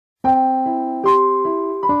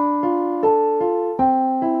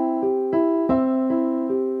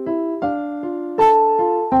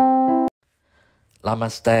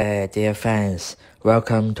Namaste, dear fans.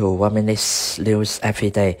 Welcome to 1 Minute News Every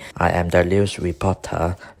Day. I am the news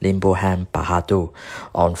reporter Limbu Hem Bahadur.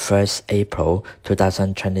 On 1st April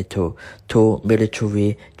 2022, two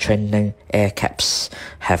military training air caps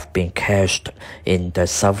have been crashed in the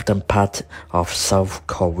southern part of South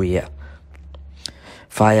Korea.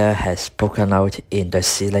 Fire has broken out in the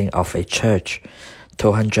ceiling of a church.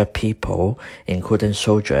 200 people, including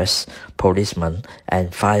soldiers, policemen,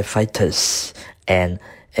 and firefighters, and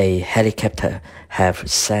a helicopter have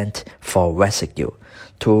sent for rescue.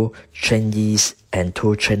 2 trainees and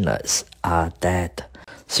 2 trainers are dead.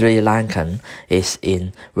 Sri Lanka is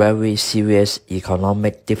in very serious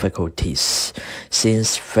economic difficulties.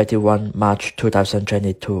 Since 31 March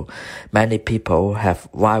 2022, many people have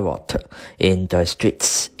rioted in the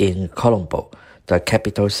streets in Colombo, the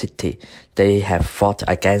capital city. They have fought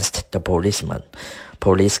against the policemen.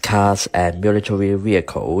 Police cars and military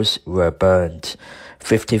vehicles were burned.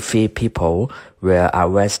 53 people were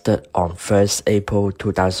arrested on 1st April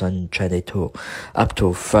 2022. Up to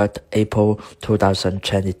 3rd April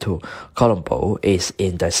 2022, Colombo is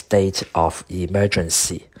in the state of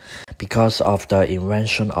emergency. Because of the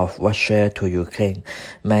invasion of Russia to Ukraine,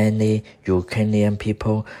 many Ukrainian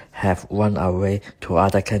people have run away to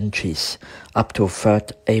other countries. Up to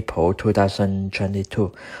 3rd April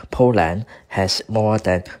 2022, Poland has more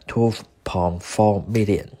than 2.4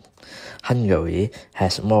 million. Hungary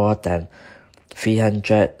has more than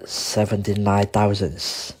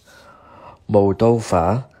 379,000.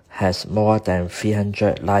 Moldova has more than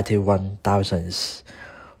 391,000.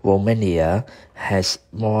 Romania has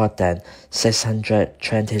more than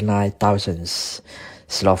 629,000.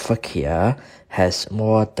 Slovakia has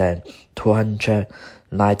more than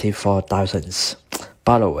 294,000.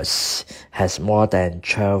 Belarus has more than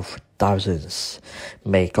 12,000.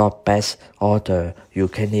 May God bless all the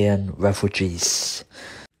Ukrainian refugees.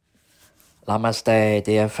 Namaste,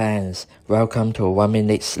 dear fans. Welcome to 1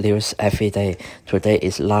 Minute News Every Day. Today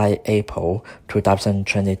is 9 April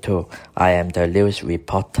 2022. I am the news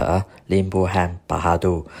reporter Limbu Hem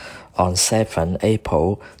Bahadur. On 7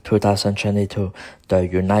 April 2022, the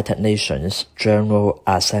United Nations General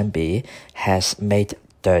Assembly has made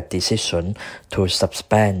the decision to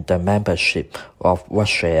suspend the membership of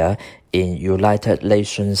Russia in United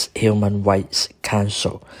Nations Human Rights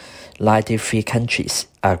Council. 93 countries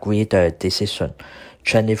agree the decision.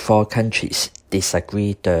 24 countries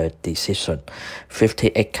disagree the decision.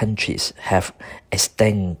 58 countries have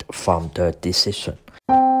abstained from the decision.